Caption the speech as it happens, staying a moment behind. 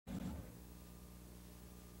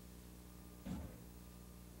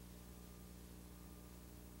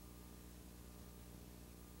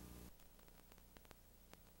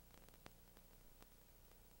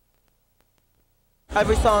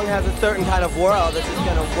Every song has a certain kind of whirl that's just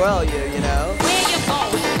gonna whirl you, you know? Where you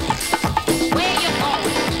going? Where you going?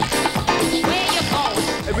 Where you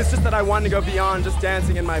going? It was just that I wanted to go beyond just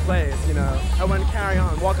dancing in my place, you know? I wanted to carry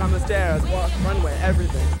on, walk on the stairs, walk, runway,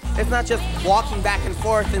 everything. It's not just walking back and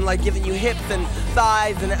forth and like giving you hips and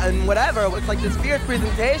thighs and whatever. It's like this fierce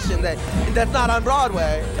presentation that's not on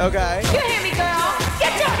Broadway, okay? You hear me, girl?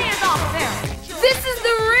 Get your hands off of him. This is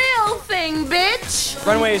the real thing, bitch.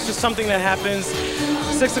 Runway is just something that happens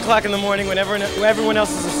 6 o'clock in the morning when everyone else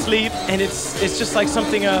is asleep, and it's just like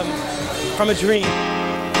something from a dream.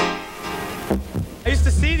 I used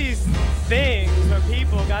to see these things or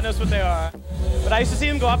people, God knows what they are, but I used to see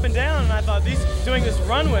them go up and down, and I thought, doing this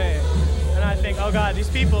runway, and I think, oh God, these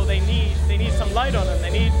people, they need some light on them, they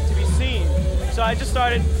need to be seen. So I just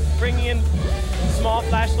started bringing in small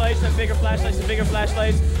flashlights and bigger flashlights and bigger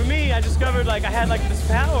flashlights. For me, I discovered like I had like this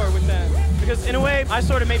power with them. Because in a way, I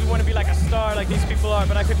sort of maybe want to be like a star like these people are,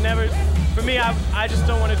 but I could never, for me, I just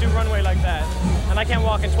don't want to do runway like that. And I can't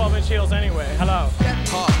walk in 12-inch heels anyway. Hello. Get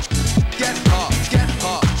hard, get hard, get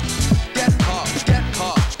hard, get hard, get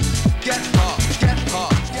hard, get hard, get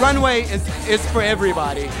hard. Runway is for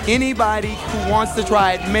everybody. Anybody who wants to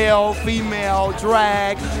try it, male, female,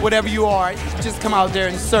 drag, whatever you are, just come out there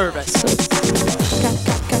and serve it.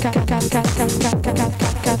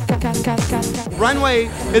 Runway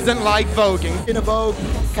isn't like voguing. In a Vogue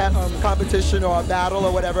competition or a battle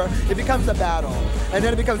or whatever, it becomes a battle. And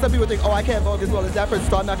then it becomes, some people think, oh, I can't Vogue as well as that person,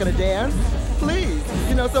 so I'm not going to dance. Please.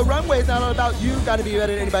 You know, so runway is not all about you got to be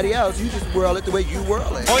better than anybody else. You just whirl it the way you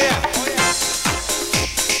whirl it. Oh yeah, oh yeah.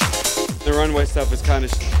 The runway stuff is kind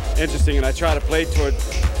of interesting, and I try to play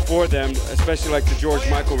for them, especially like the George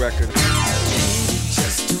Michael record.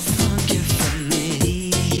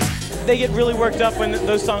 They get really worked up when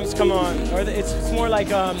those songs come on, or it's more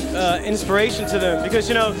like inspiration to them, because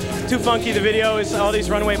you know, Too Funky, the video is all these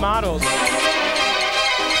runway models.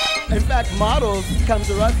 In fact, models come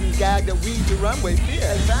to us and gag that we do runway fear.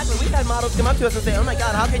 Exactly. We've had models come up to us and say, oh my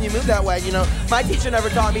God, how can you move that way? You know, my teacher never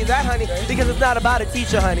taught me that, honey, because it's not about a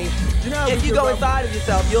teacher, honey. You know, if you go inside of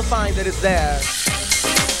yourself, you'll find that it's there.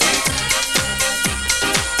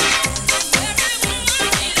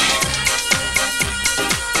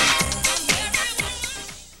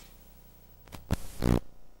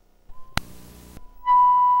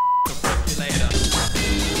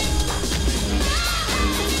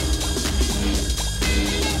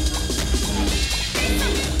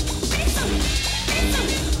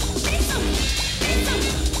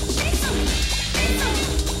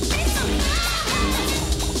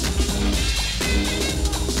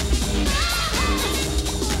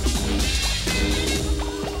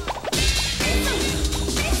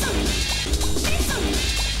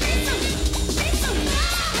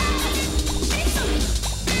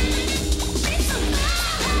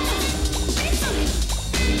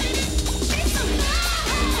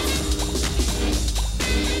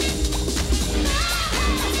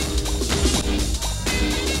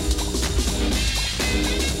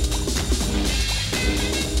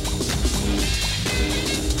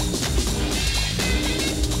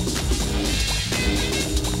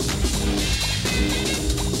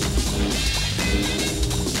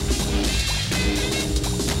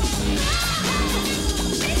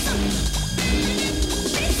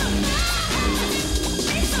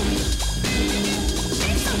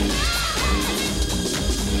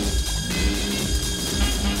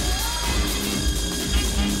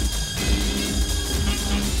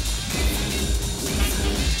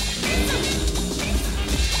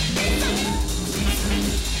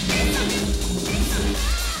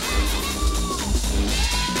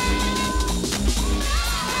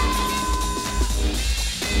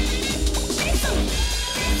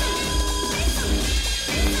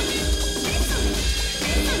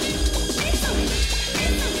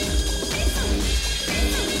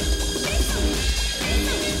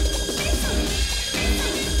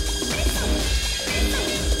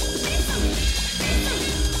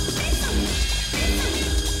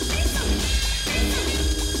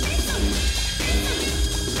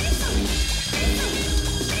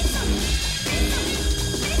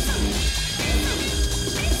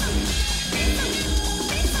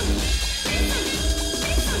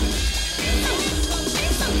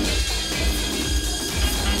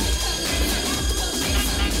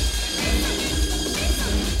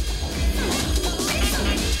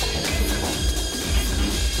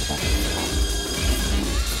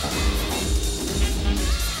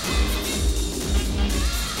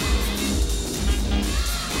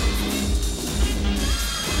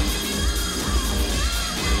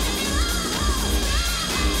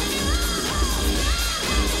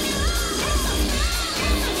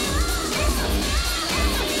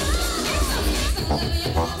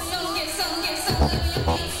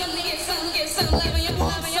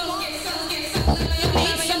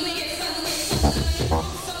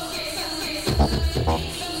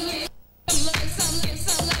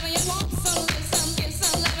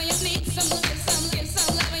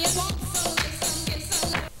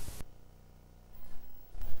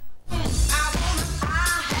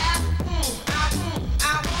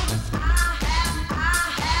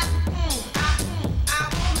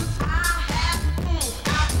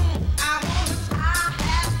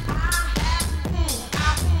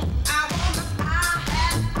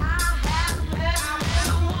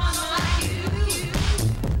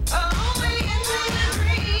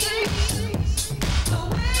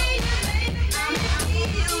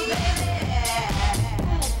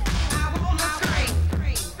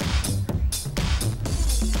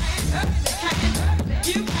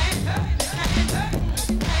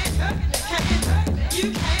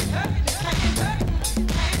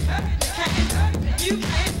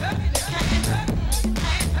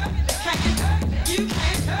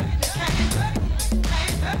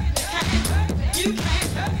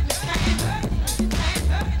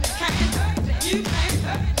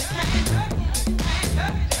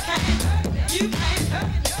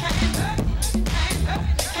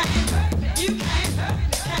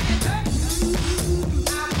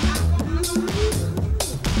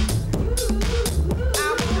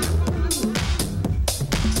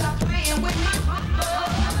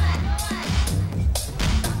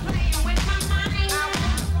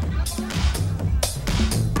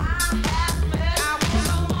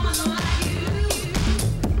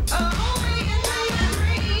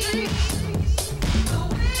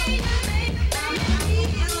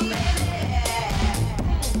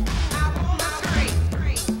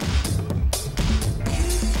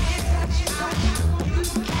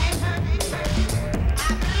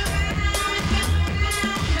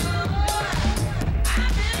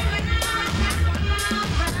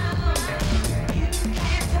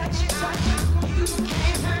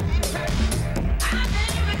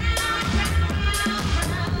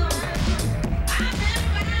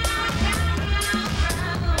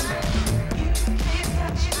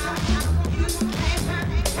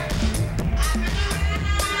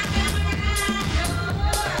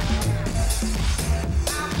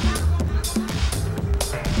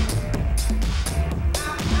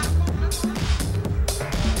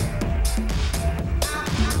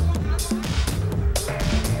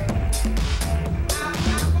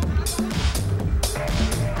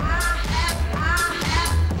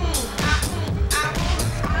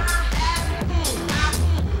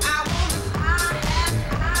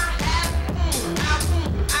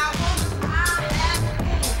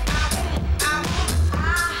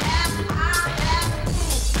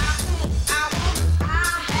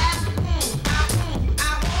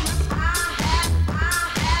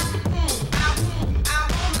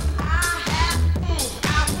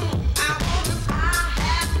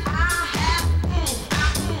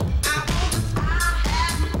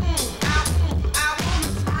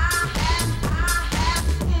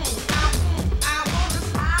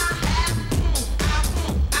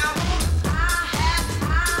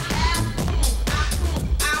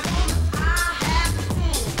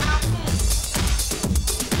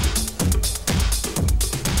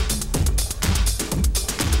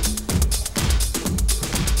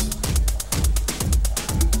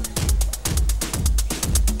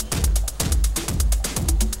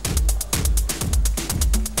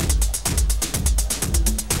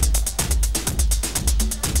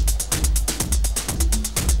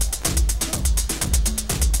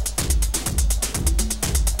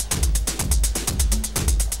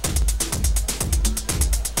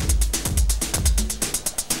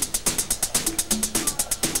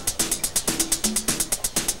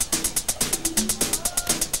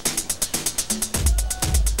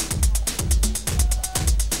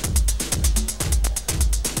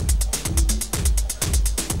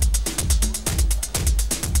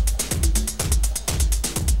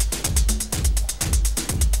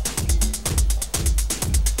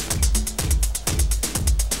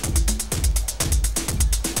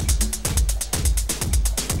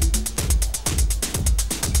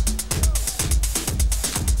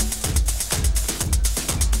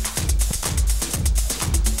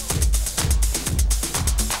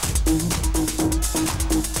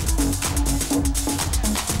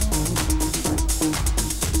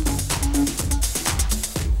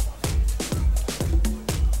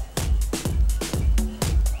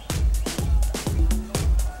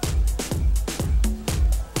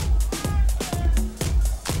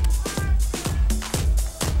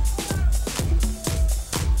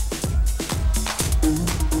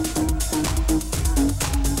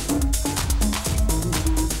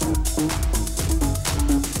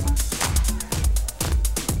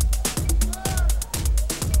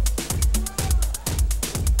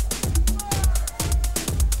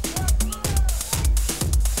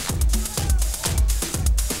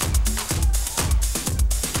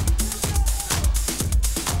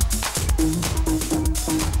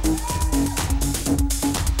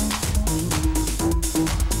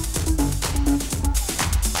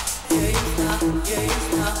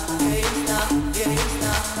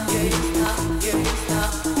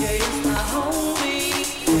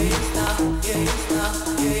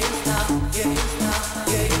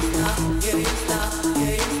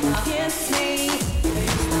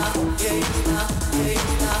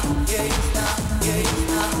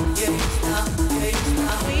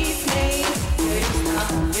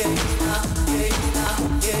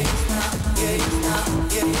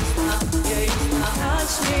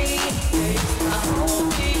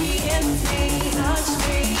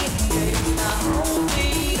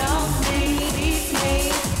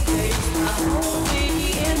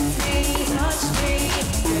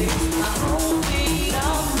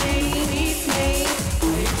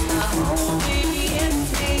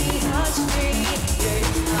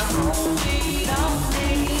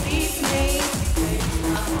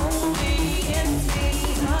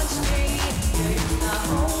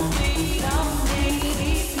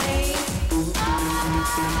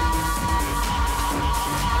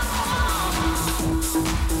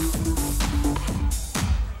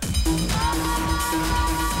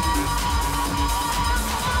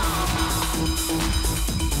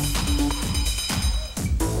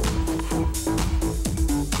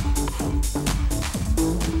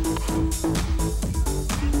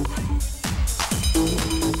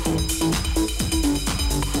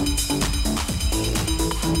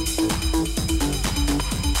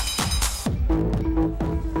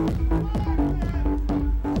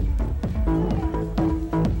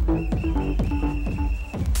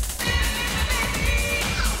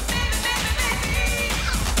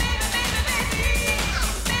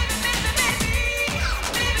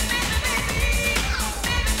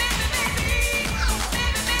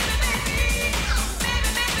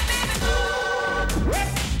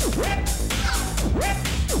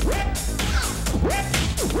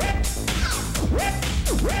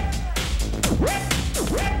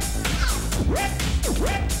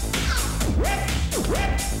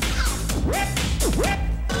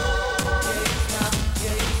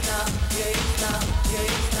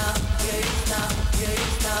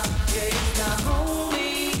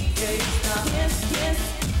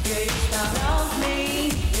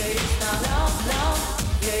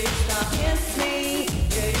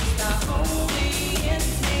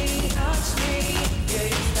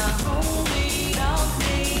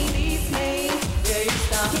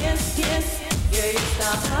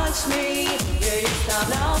 stop touch me, yeah, you stop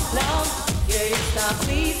love, yeah, you stop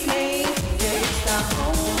please me, yeah, you stop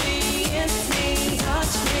hold me, kiss me,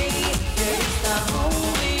 touch me, yeah, you stop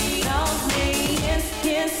hold me, love me,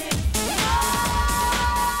 kiss.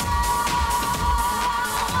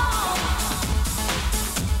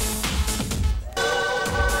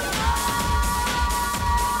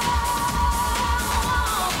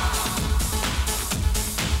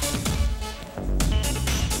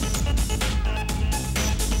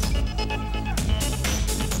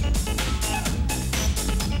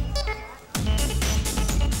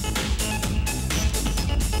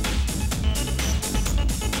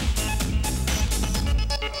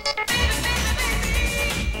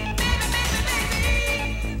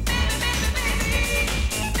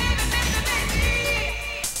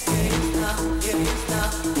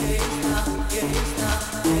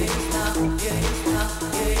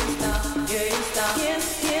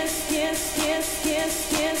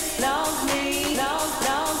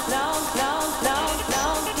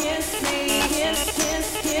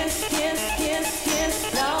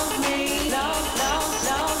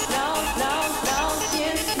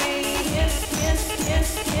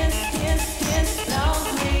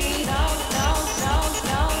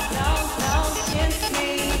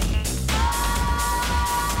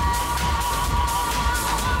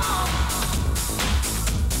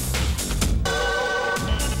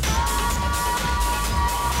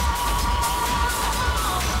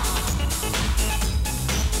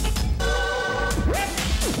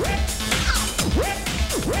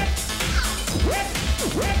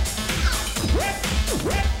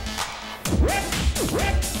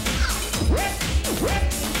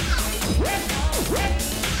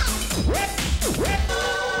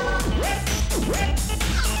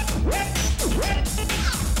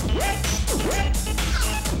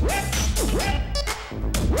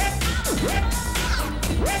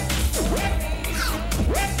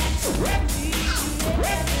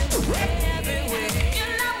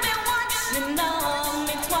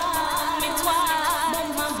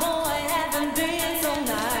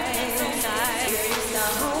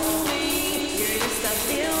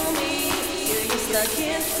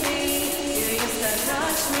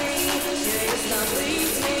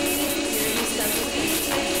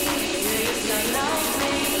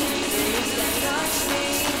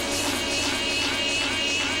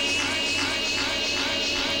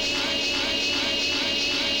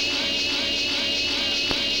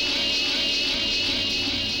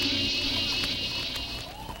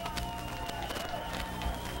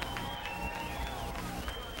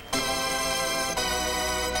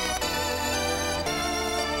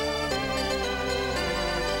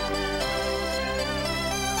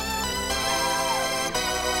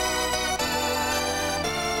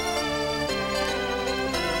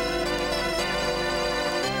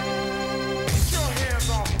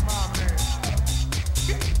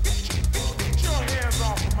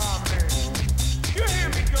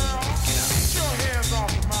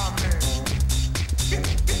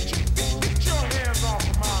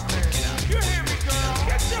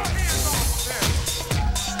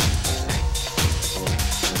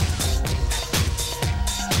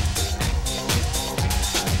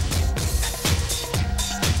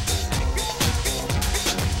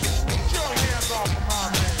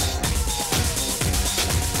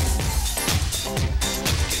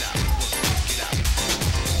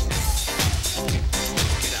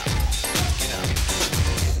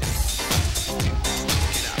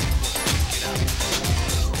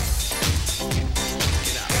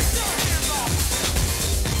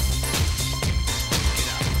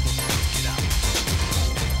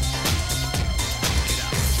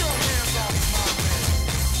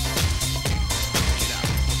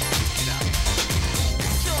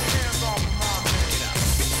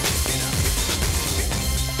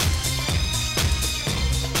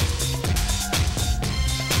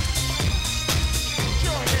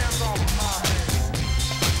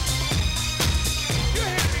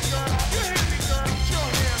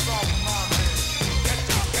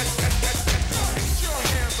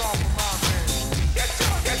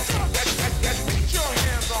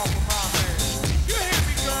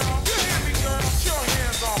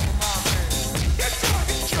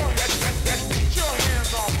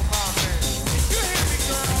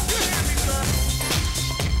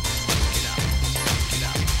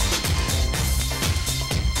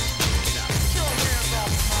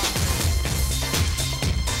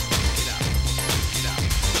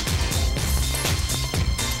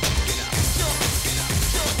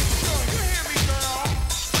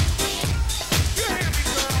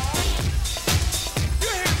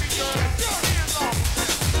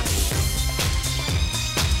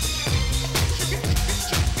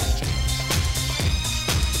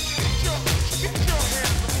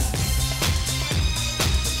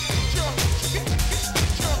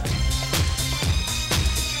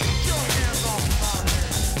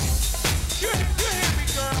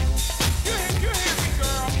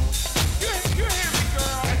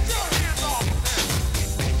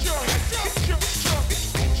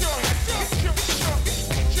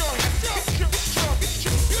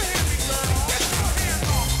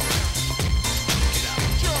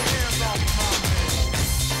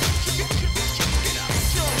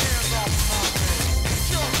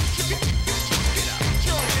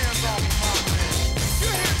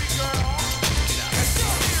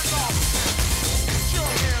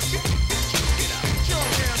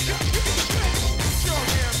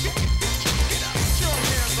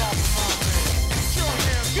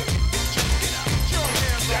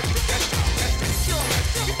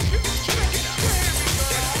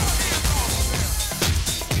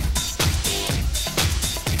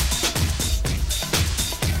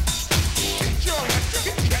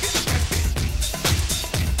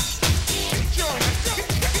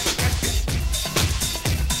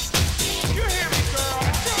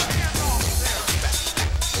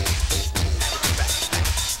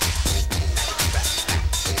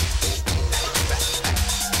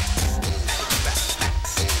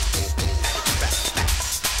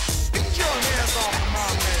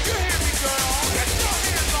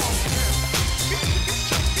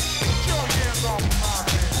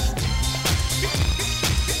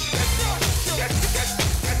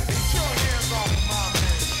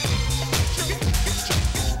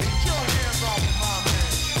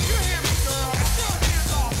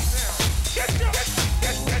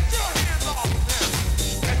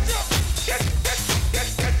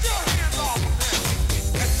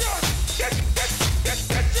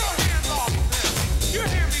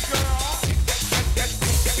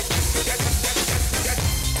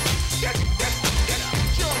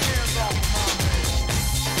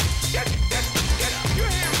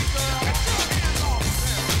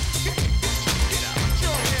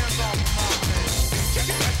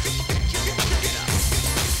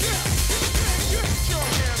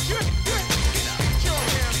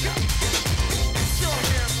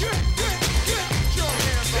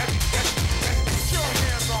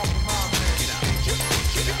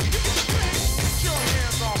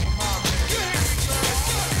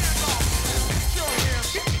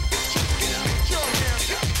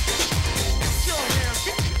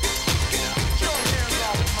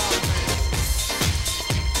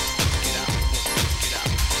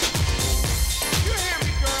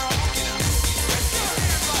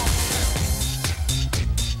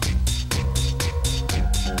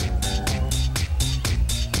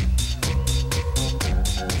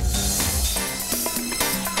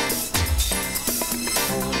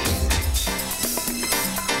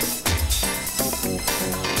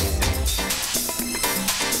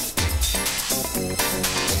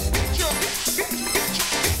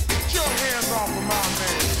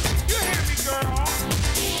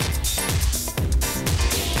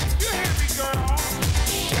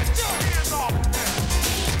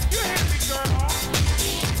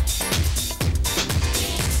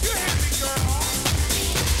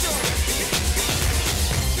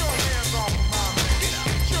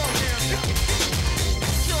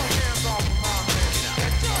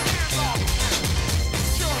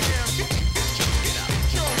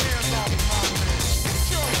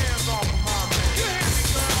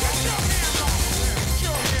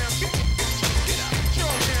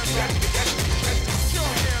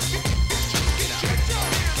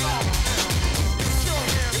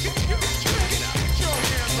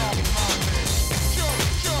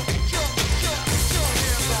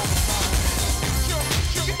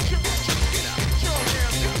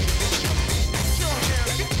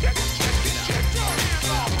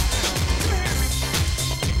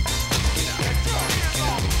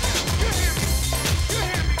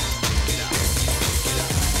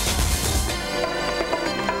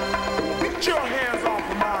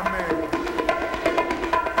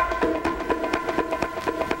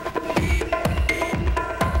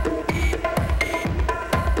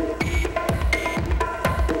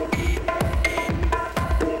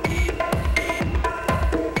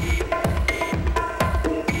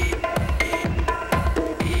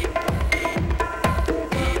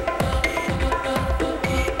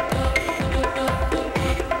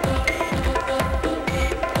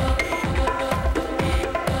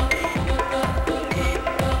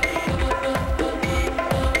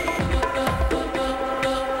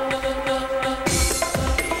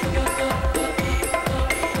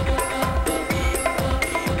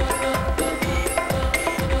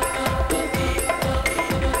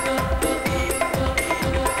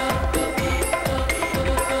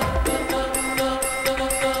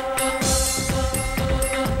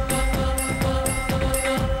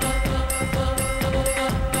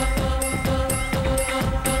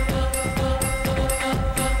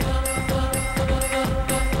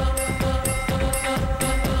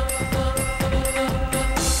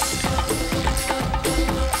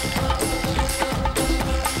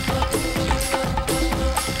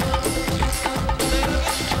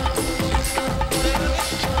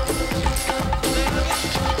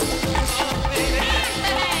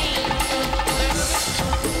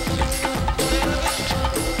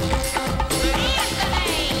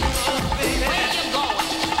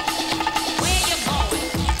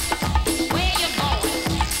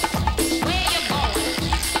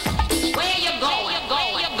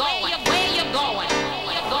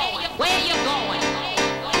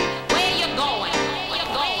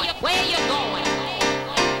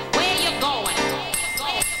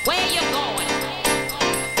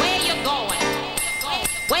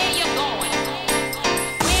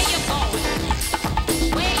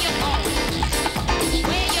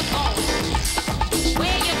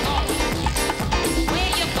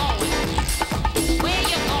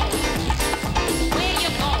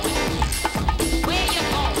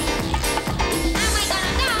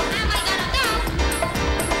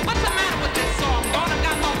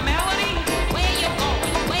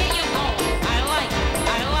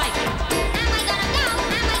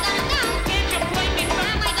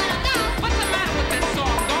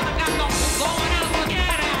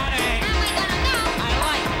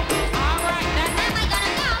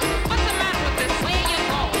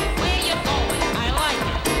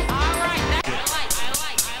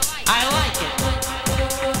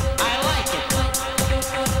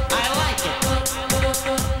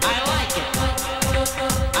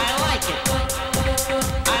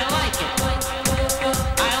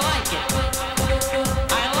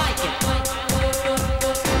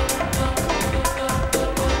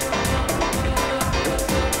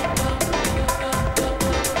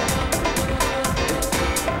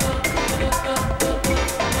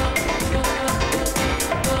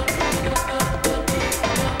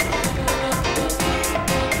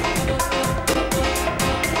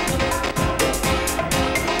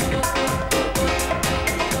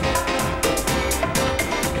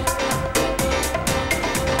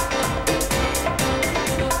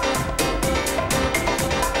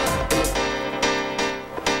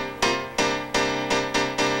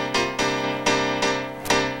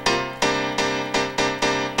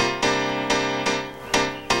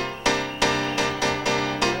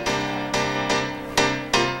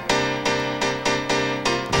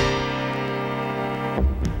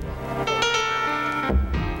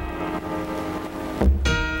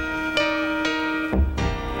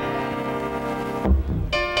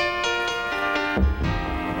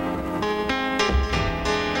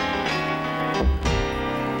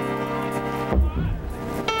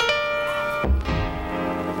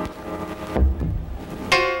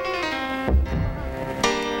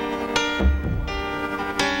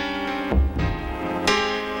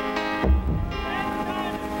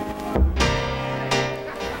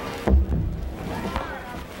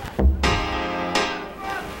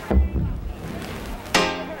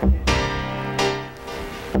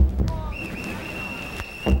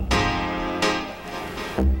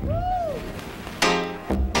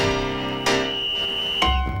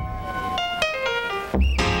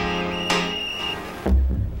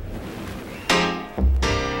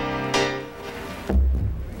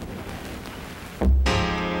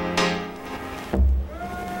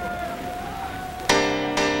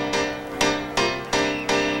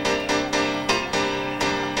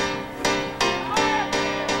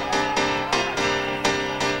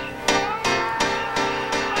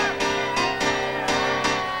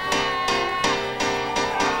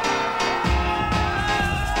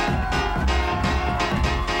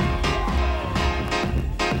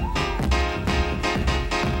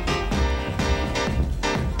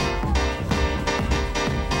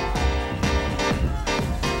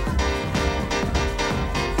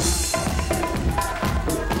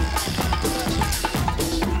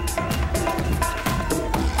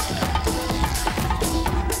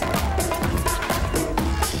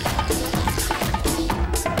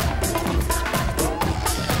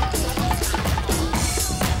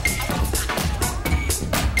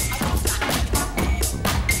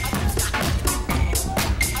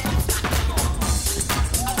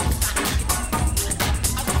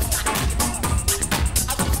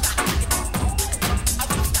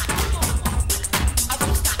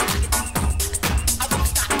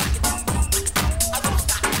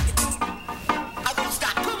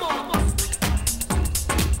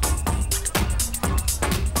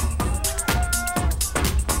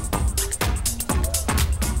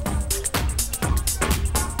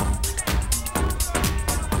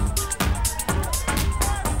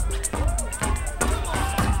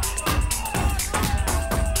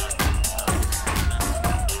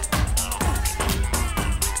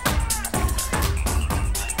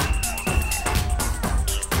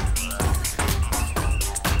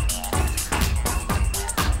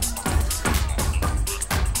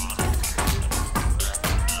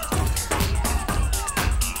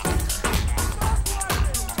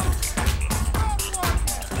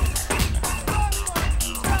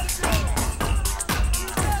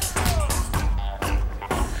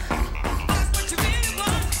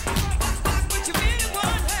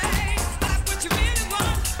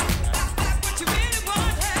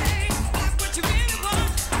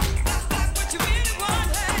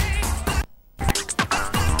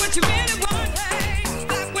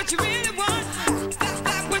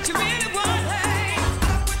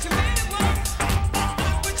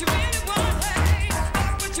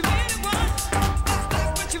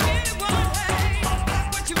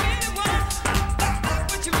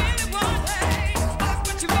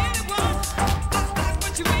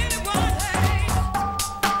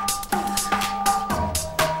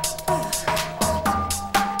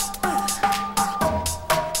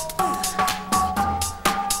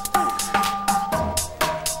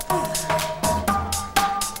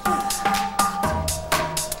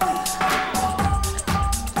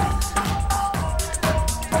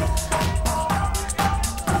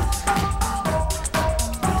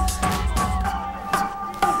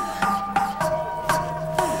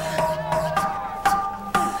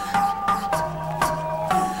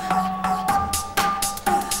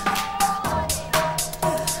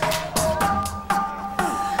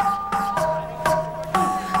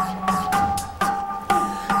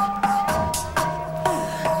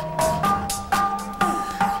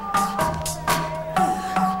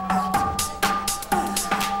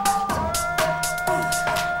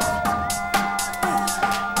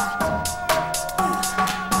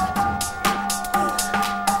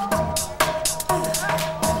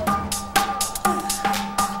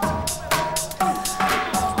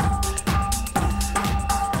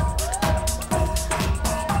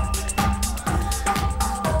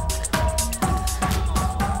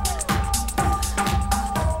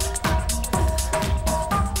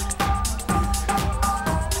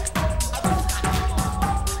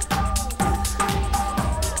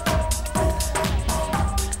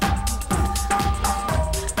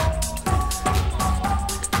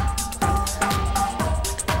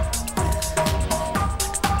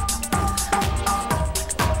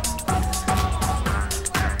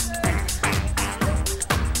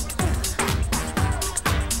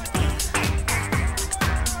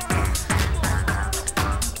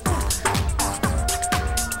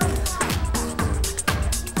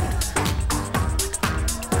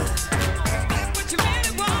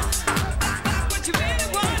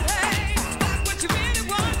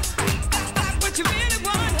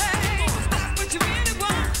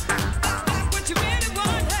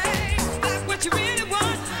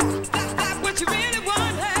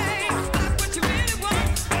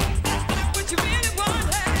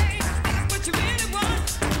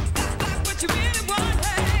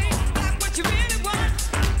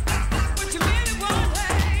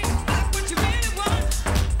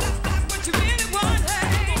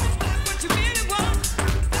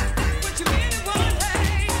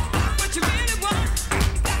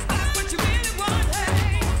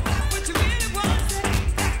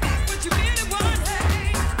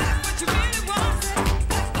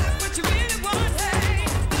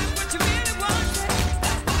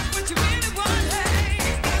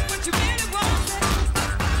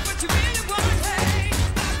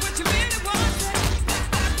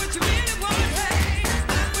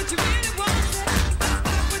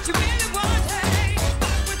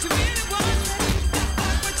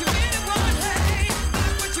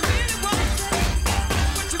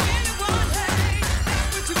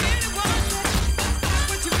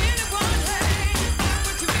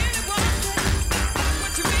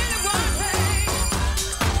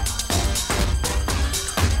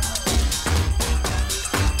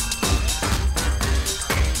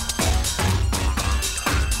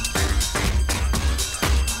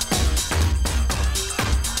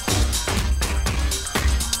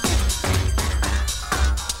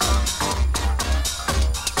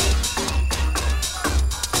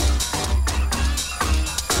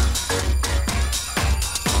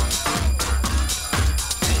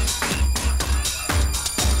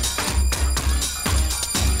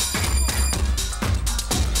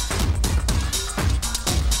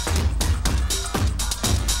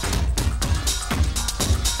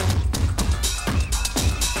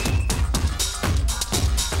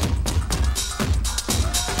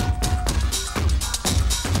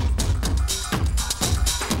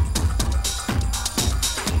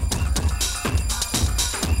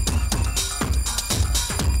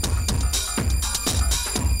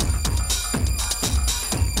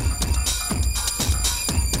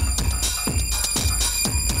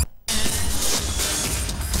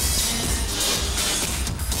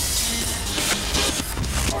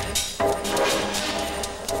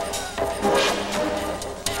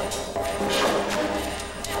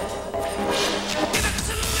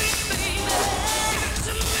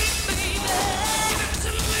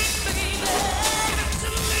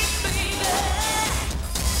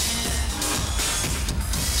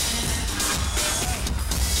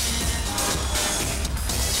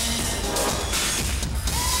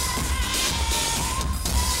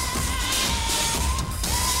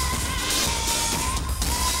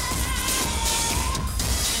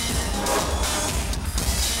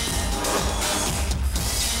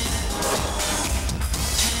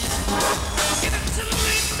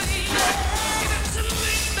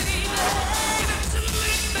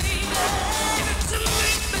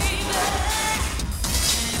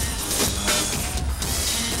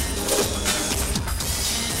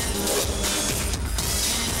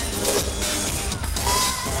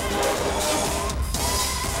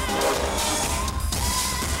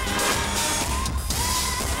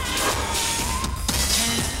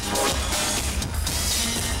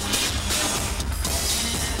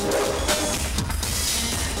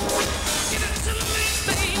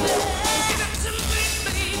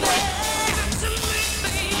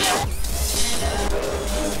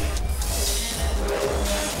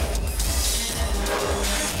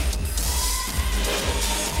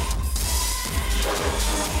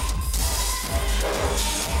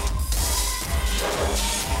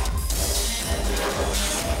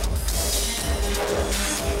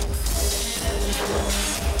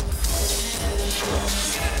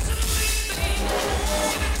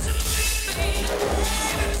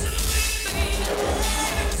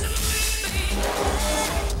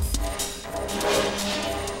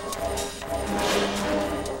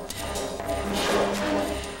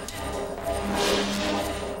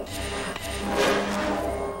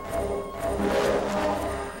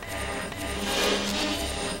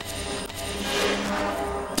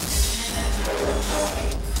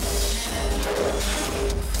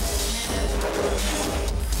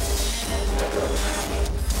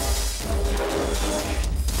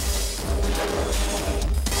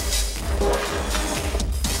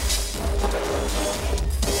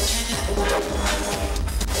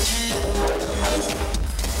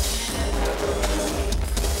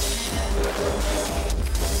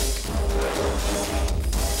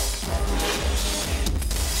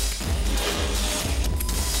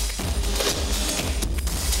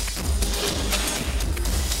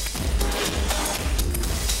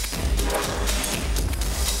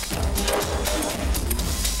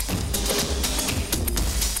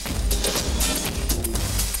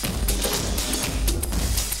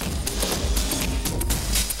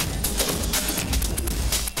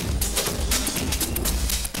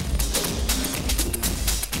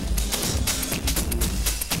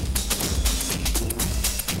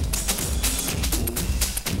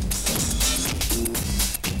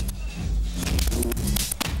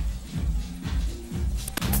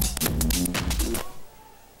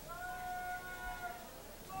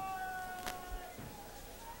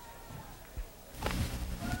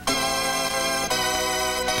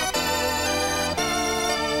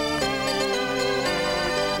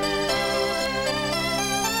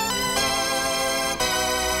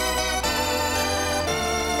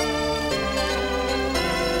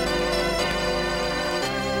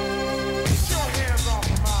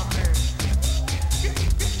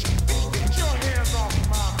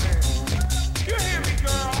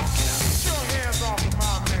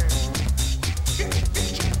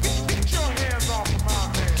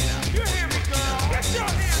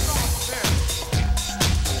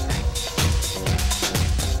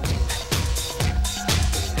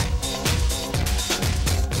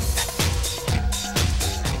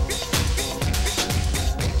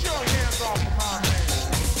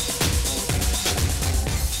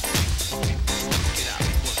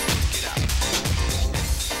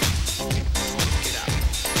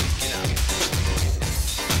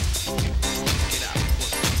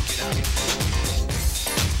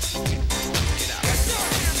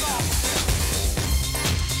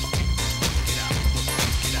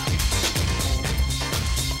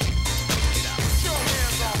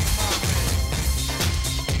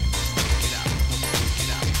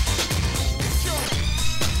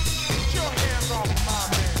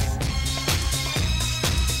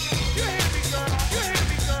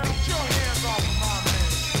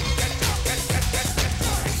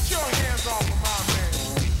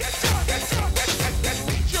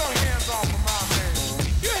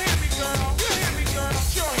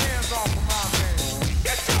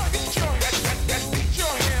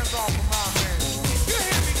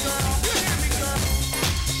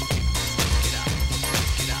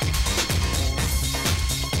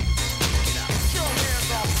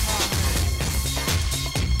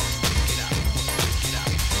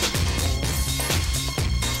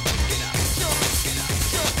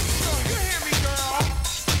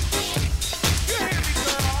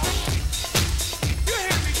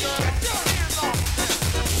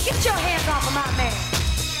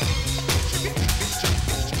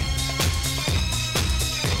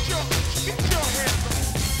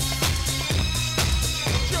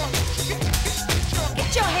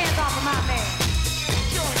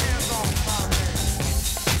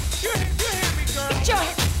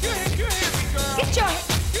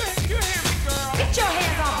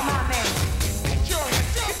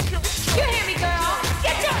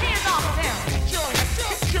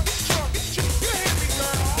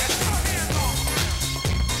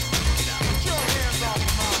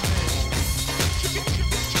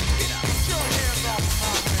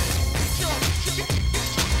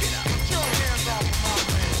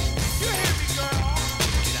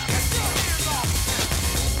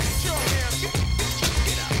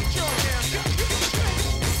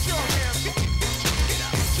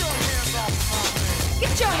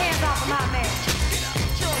 off of my man.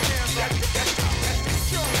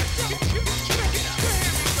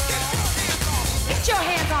 Get your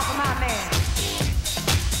hands off of my man.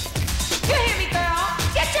 You hear me, girl?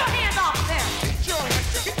 Get your hands off of him.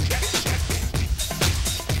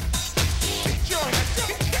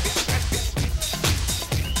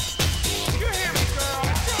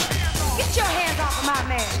 Get your hands off of my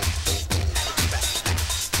man.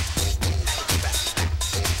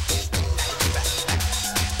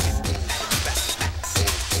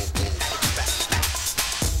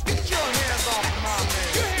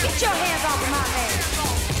 Get your hands off of my man.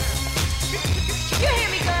 You hear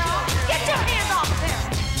me, girl? Get your hands off of him.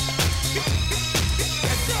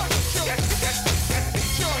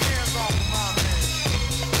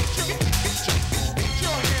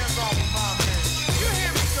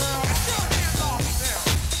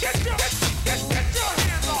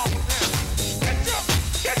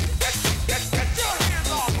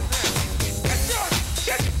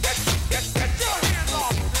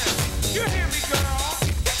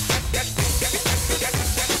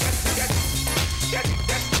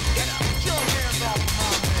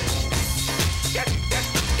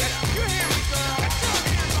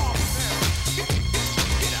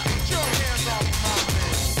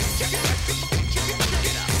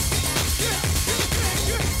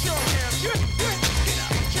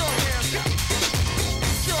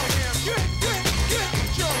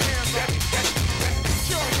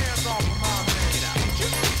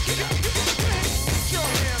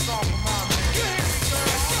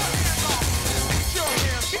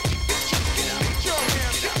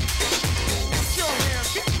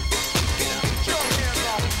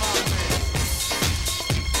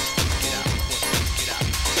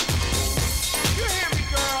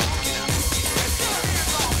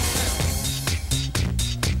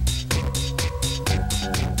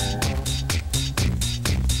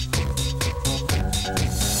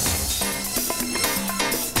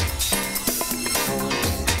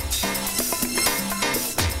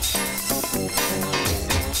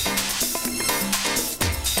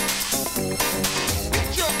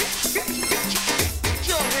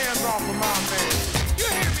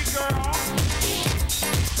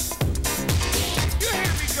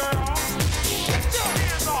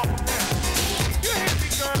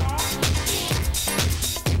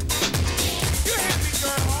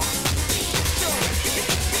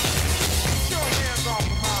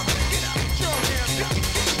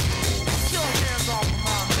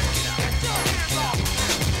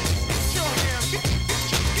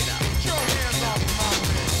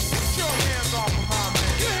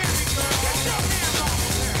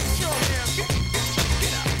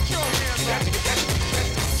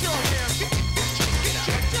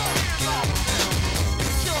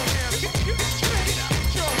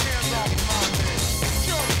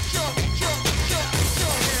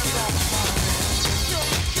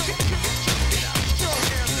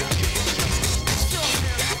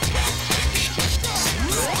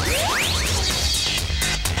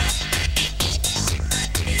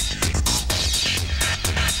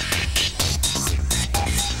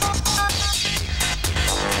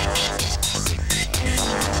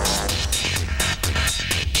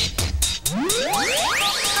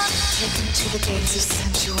 The gates of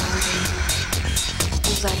sensuality.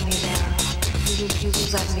 You let me down. You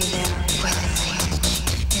let me down. Willingly,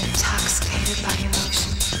 intoxicated by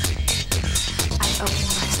emotion. I open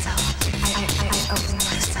myself. I open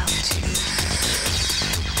myself to you.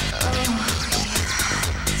 Baby,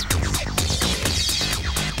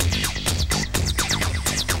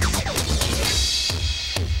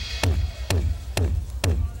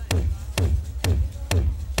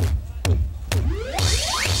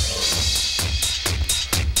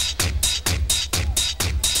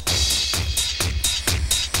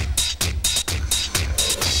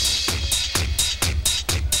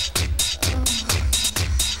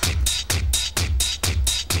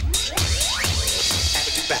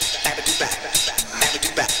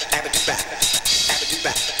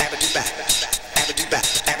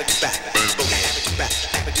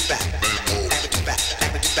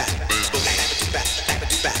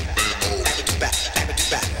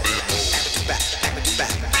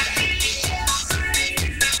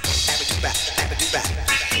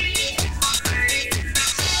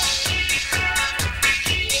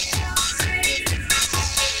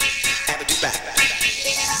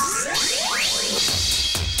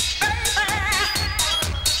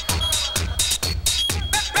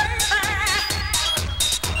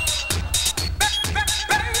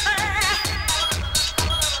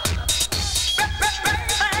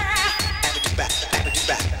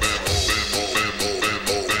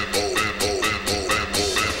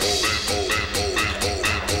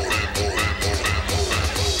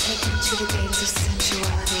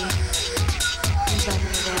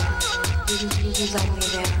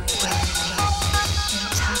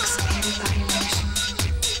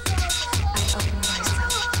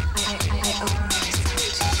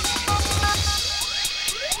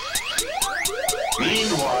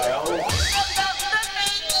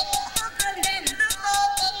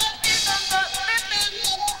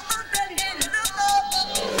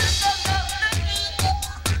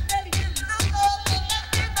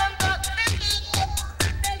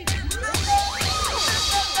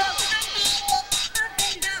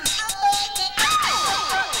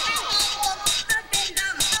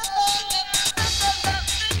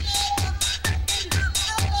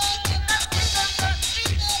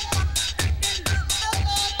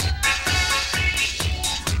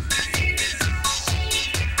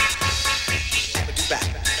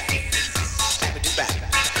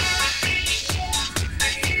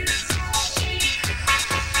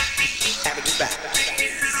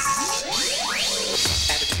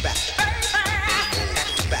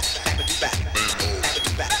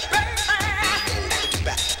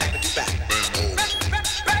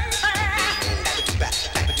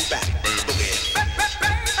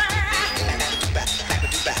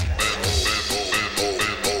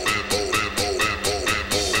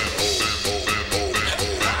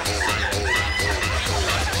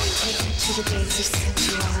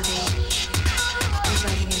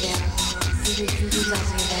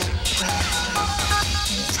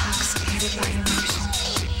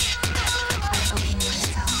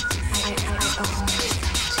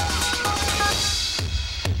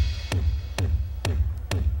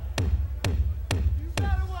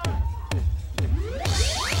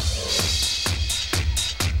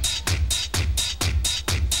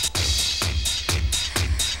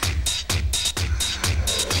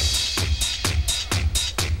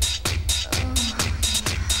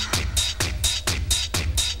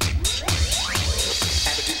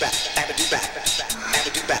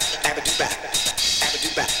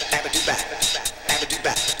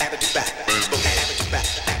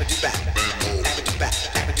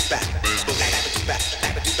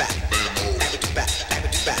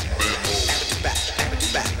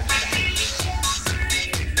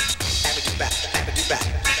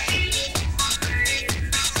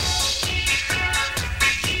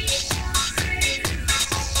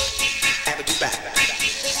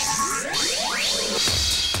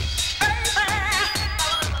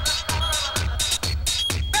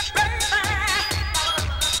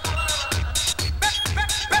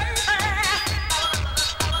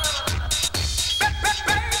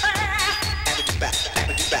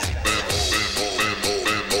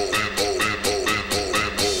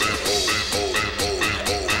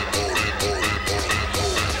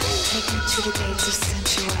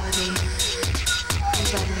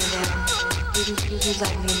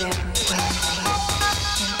 led me there willingly,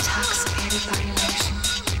 intoxicated by emotion.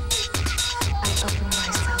 I opened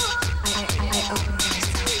myself. I opened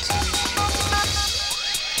myself to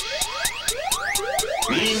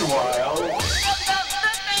you. Meanwhile.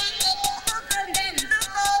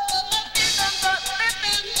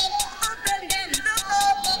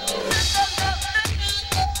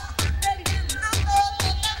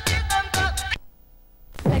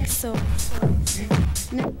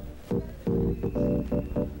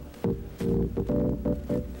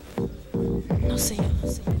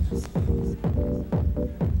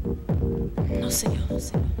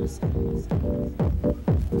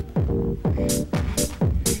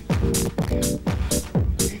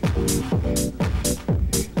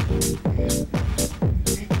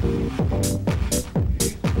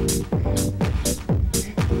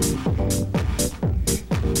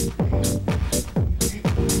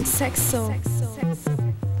 Sexo,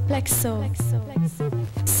 plexo,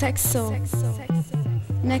 sexo,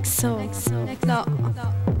 nexo, no.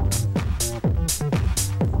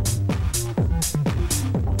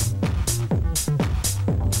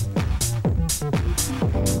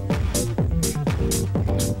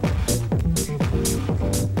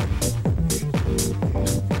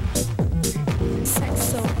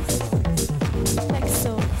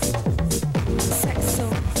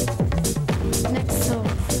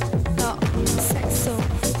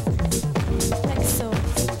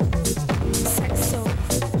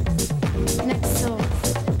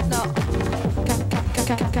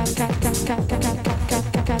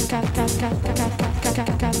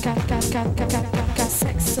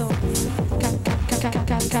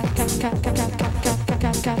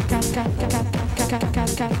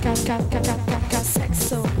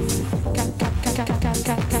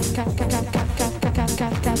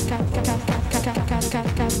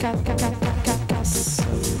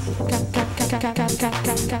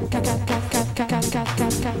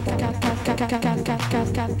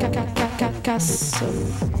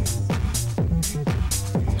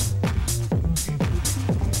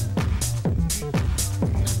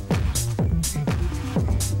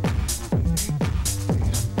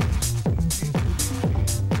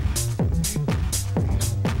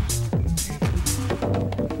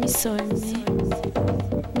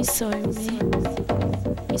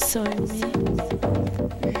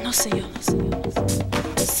 No señor,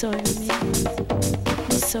 soy mi,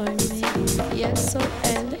 y eso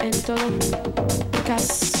él en todo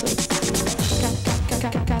caso.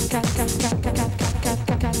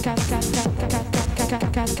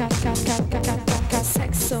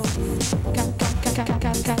 Sexo.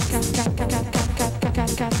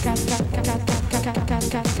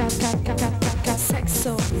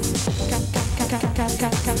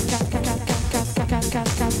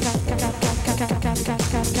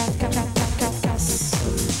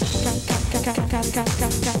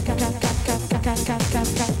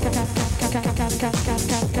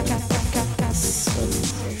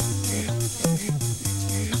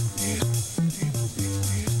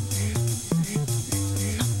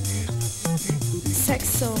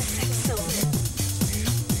 Sexo. Sexo.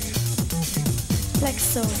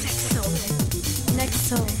 Flexo.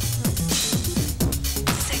 Nexo.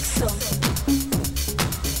 Sexo.